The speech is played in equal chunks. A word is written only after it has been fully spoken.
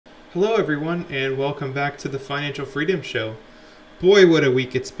Hello, everyone, and welcome back to the Financial Freedom Show. Boy, what a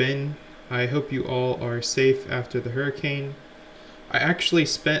week it's been. I hope you all are safe after the hurricane. I actually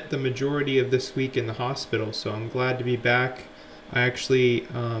spent the majority of this week in the hospital, so I'm glad to be back. I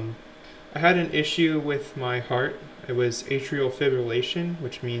had an issue with my heart. It was atrial fibrillation,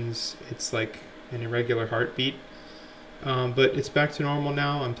 which means it's like an irregular heartbeat. But it's back to normal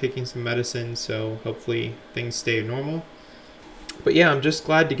now. I'm taking some medicine, so hopefully things stay normal. But yeah, I'm just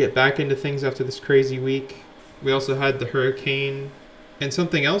glad to get back into things after this crazy week. We also had the hurricane, and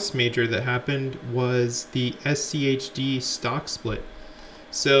something else major that happened was the SCHD stock split.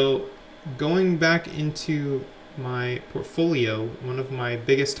 So going back into my portfolio, one of my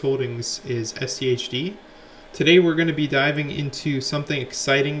biggest holdings is SCHD. Today we're going to be diving into something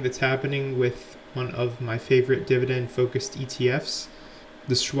exciting that's happening with one of my favorite dividend-focused ETFs,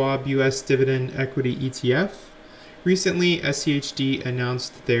 the Schwab US Dividend Equity ETF. Recently, SCHD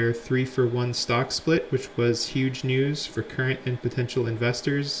announced their 3-for-1 stock split, which was huge news for current and potential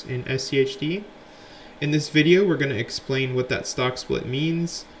investors in SCHD. In this video, we're going to explain what that stock split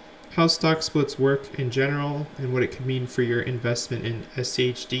means, how stock splits work in general, and what it could mean for your investment in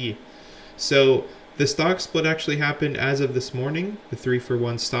SCHD. So the stock split actually happened as of this morning, the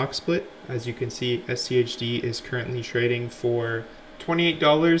 3-for-1 stock split. As you can see, SCHD is currently trading for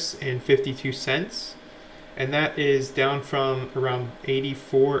 $28.52. And that is down from around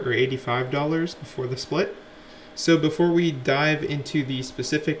 $84 or $85 before the split. So before we dive into the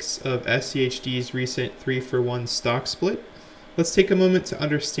specifics of SCHD's recent 3-for-1 stock split, let's take a moment to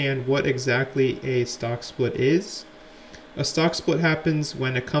understand what exactly a stock split is. A stock split happens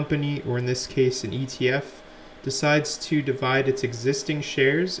when a company, or in this case an ETF, decides to divide its existing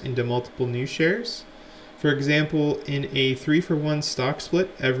shares into multiple new shares. For example, in a 3-for-1 stock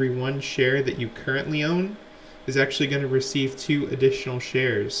split, every one share that you currently own is actually going to receive 2 additional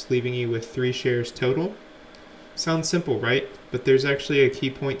shares, leaving you with 3 shares total. Sounds simple, right? But there's actually a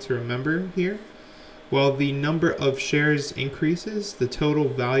key point to remember here. While the number of shares increases, the total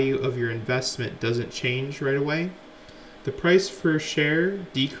value of your investment doesn't change right away. The price per share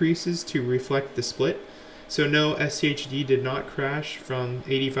decreases to reflect the split. So no, SCHD did not crash from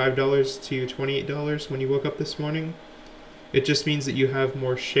 $85 to $28 when you woke up this morning. It just means that you have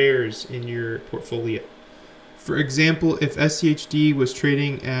more shares in your portfolio. For example, if SCHD was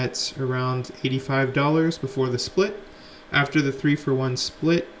trading at around $85 before the split, after the 3-for-1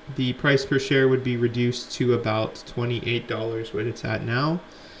 split, the price per share would be reduced to about $28, what it's at now,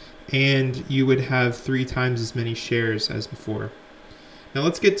 and you would have 3 times as many shares as before. Now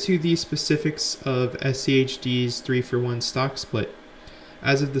let's get to the specifics of SCHD's 3-for-1 stock split.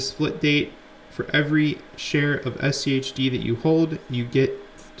 As of the split date, for every share of SCHD that you hold, you get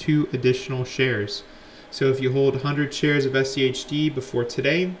 2 additional shares. So if you hold 100 shares of SCHD before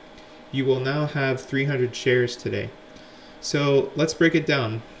today, you will now have 300 shares today. So let's break it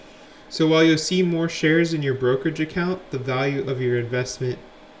down. So while you'll see more shares in your brokerage account, the value of your investment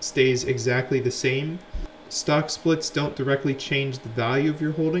stays exactly the same. Stock splits don't directly change the value of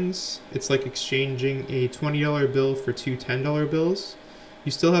your holdings. It's like exchanging a $20 bill for 2 $10 bills.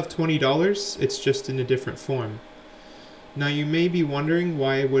 You still have $20, it's just in a different form. Now you may be wondering,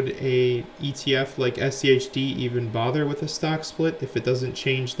 why would a ETF like SCHD even bother with a stock split if it doesn't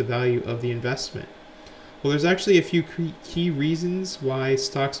change the value of the investment? Well, there's actually a few key reasons why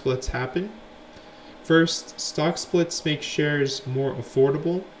stock splits happen. First, stock splits make shares more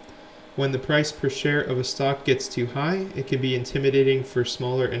affordable. When the price per share of a stock gets too high, it can be intimidating for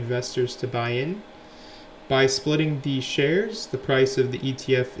smaller investors to buy in. By splitting the shares, the price of the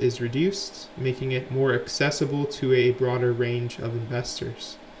ETF is reduced, making it more accessible to a broader range of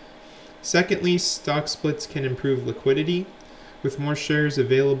investors. Secondly, stock splits can improve liquidity. With more shares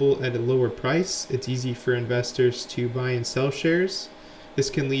available at a lower price, it's easy for investors to buy and sell shares. This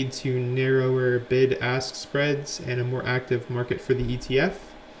can lead to narrower bid-ask spreads and a more active market for the ETF.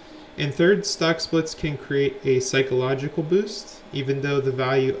 And third, stock splits can create a psychological boost. Even though the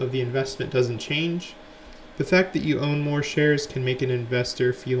value of the investment doesn't change, the fact that you own more shares can make an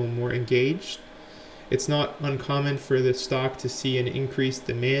investor feel more engaged. It's not uncommon for the stock to see an increased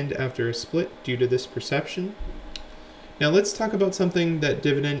demand after a split due to this perception. Now let's talk about something that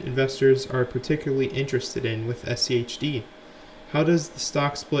dividend investors are particularly interested in with SCHD. How does the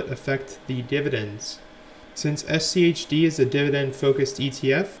stock split affect the dividends? Since SCHD is a dividend-focused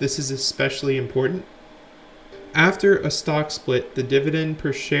ETF, this is especially important. After a stock split, the dividend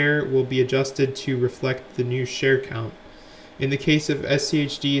per share will be adjusted to reflect the new share count. In the case of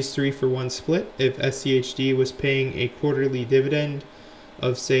SCHD's 3-for-1 split, if SCHD was paying a quarterly dividend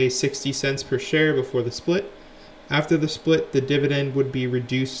of say 60 cents per share before the split, After the split, the dividend would be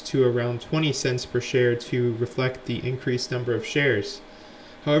reduced to around 20 cents per share to reflect the increased number of shares.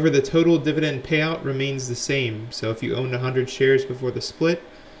 However, the total dividend payout remains the same. So if you owned 100 shares before the split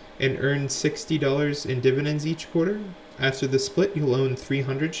and earned $60 in dividends each quarter, after the split you'll own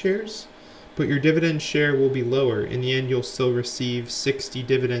 300 shares, but your dividend share will be lower. In the end, you'll still receive 60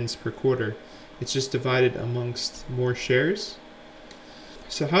 dividends per quarter. It's just divided amongst more shares.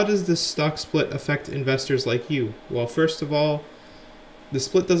 So how does this stock split affect investors like you? Well, first of all, the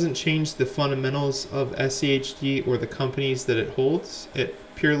split doesn't change the fundamentals of SCHD or the companies that it holds. It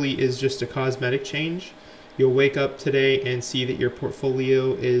purely is just a cosmetic change. You'll wake up today and see that your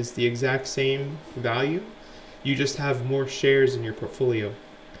portfolio is the exact same value. You just have more shares in your portfolio.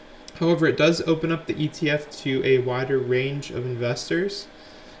 However, it does open up the ETF to a wider range of investors,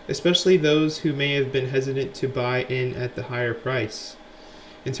 especially those who may have been hesitant to buy in at the higher price.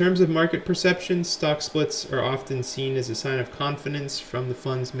 In terms of market perception, stock splits are often seen as a sign of confidence from the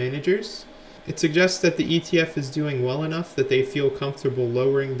fund's managers. It suggests that the ETF is doing well enough that they feel comfortable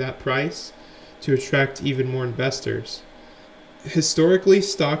lowering that price to attract even more investors. Historically,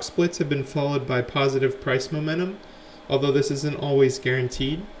 stock splits have been followed by positive price momentum, although this isn't always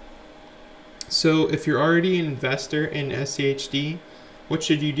guaranteed. So if you're already an investor in SCHD, what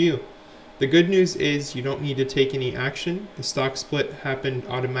should you do? The good news is you don't need to take any action. The stock split happened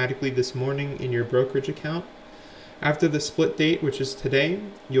automatically this morning in your brokerage account. After the split date, which is today,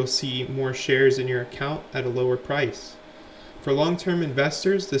 you'll see more shares in your account at a lower price. For long-term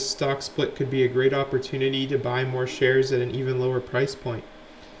investors, this stock split could be a great opportunity to buy more shares at an even lower price point.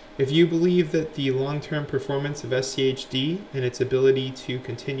 If you believe that the long-term performance of SCHD and its ability to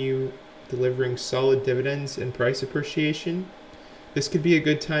continue delivering solid dividends and price appreciation, this could be a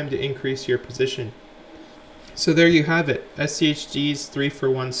good time to increase your position. So there you have it. SCHD's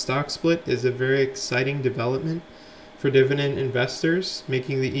 3-for-1 stock split is a very exciting development for dividend investors,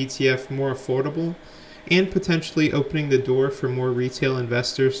 making the ETF more affordable and potentially opening the door for more retail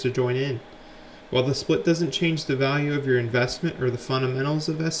investors to join in. While the split doesn't change the value of your investment or the fundamentals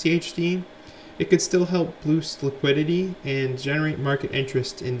of SCHD, it could still help boost liquidity and generate market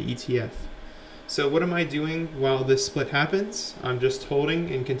interest in the ETF. So what am I doing while this split happens? I'm just holding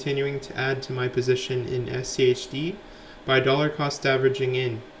and continuing to add to my position in SCHD by dollar cost averaging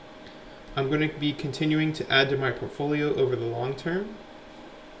in. I'm going to be continuing to add to my portfolio over the long term.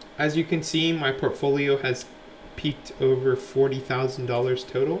 As you can see, my portfolio has peaked over $40,000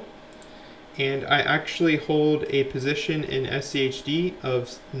 total. And I actually hold a position in SCHD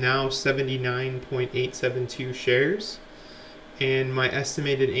of now 79.872 shares. And my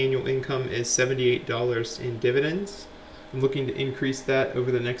estimated annual income is $78 in dividends. I'm looking to increase that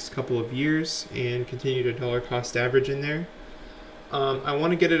over the next couple of years and continue to dollar cost average in there. I want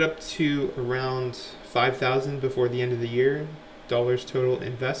to get it up to around 5,000 before the end of the year, dollars total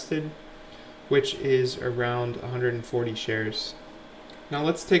invested, which is around 140 shares. Now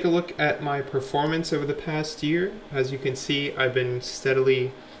let's take a look at my performance over the past year. As you can see, I've been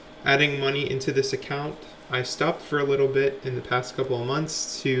steadily adding money into this account. I stopped for a little bit in the past couple of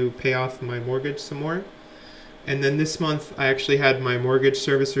months to pay off my mortgage some more. And then this month, I actually had my mortgage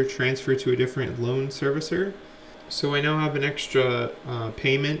servicer transfer to a different loan servicer. So I now have an extra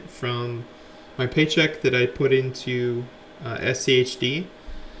payment from my paycheck that I put into SCHD.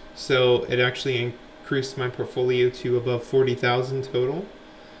 So it actually increased my portfolio to above 40,000 total.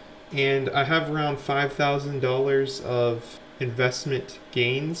 And I have around $5,000 of investment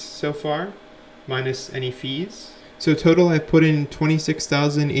gains so far, minus any fees. So total, I've put in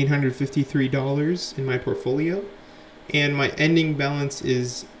 $26,853 in my portfolio, and my ending balance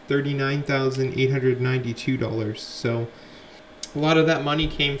is $39,892. So a lot of that money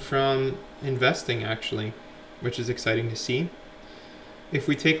came from investing, actually, which is exciting to see. If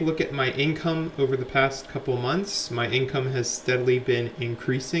we take a look at my income over the past couple months, my income has steadily been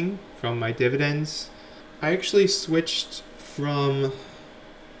increasing from my dividends. I actually switched from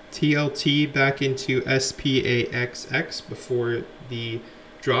TLT back into SPAXX before the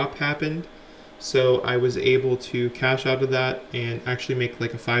drop happened. So I was able to cash out of that and actually make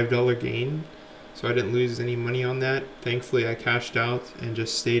like a $5 gain. So I didn't lose any money on that. Thankfully, I cashed out and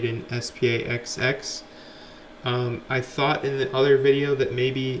just stayed in SPAXX. I thought in the other video that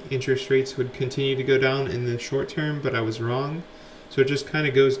maybe interest rates would continue to go down in the short term, but I was wrong. So it just kind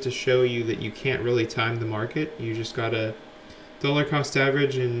of goes to show you that you can't really time the market. You just gotta dollar cost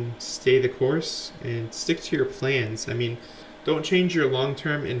average and stay the course and stick to your plans. I mean, don't change your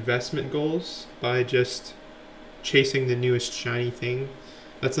long-term investment goals by just chasing the newest shiny thing.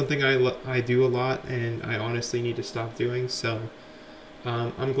 That's something I do a lot, and I honestly need to stop doing. So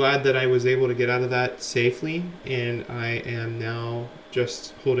I'm glad that I was able to get out of that safely, and I am now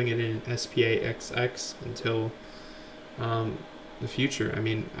just holding it in SPAXX until the future. I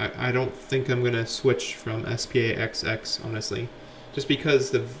mean, I don't think I'm going to switch from SPAXX, honestly, just because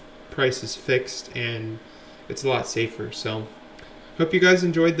the price is fixed and it's a lot safer. So hope you guys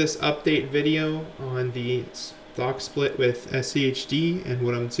enjoyed this update video on the stock split with SCHD and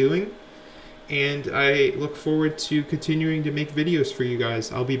what I'm doing. And I look forward to continuing to make videos for you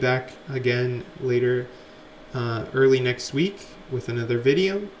guys. I'll be back again later, early next week with another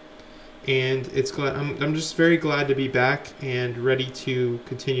video. And I'm just very glad to be back and ready to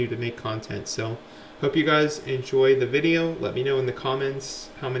continue to make content. So hope you guys enjoy the video. Let me know in the comments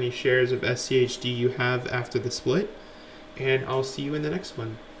how many shares of SCHD you have after the split. And I'll see you in the next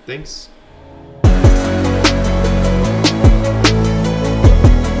one. Thanks.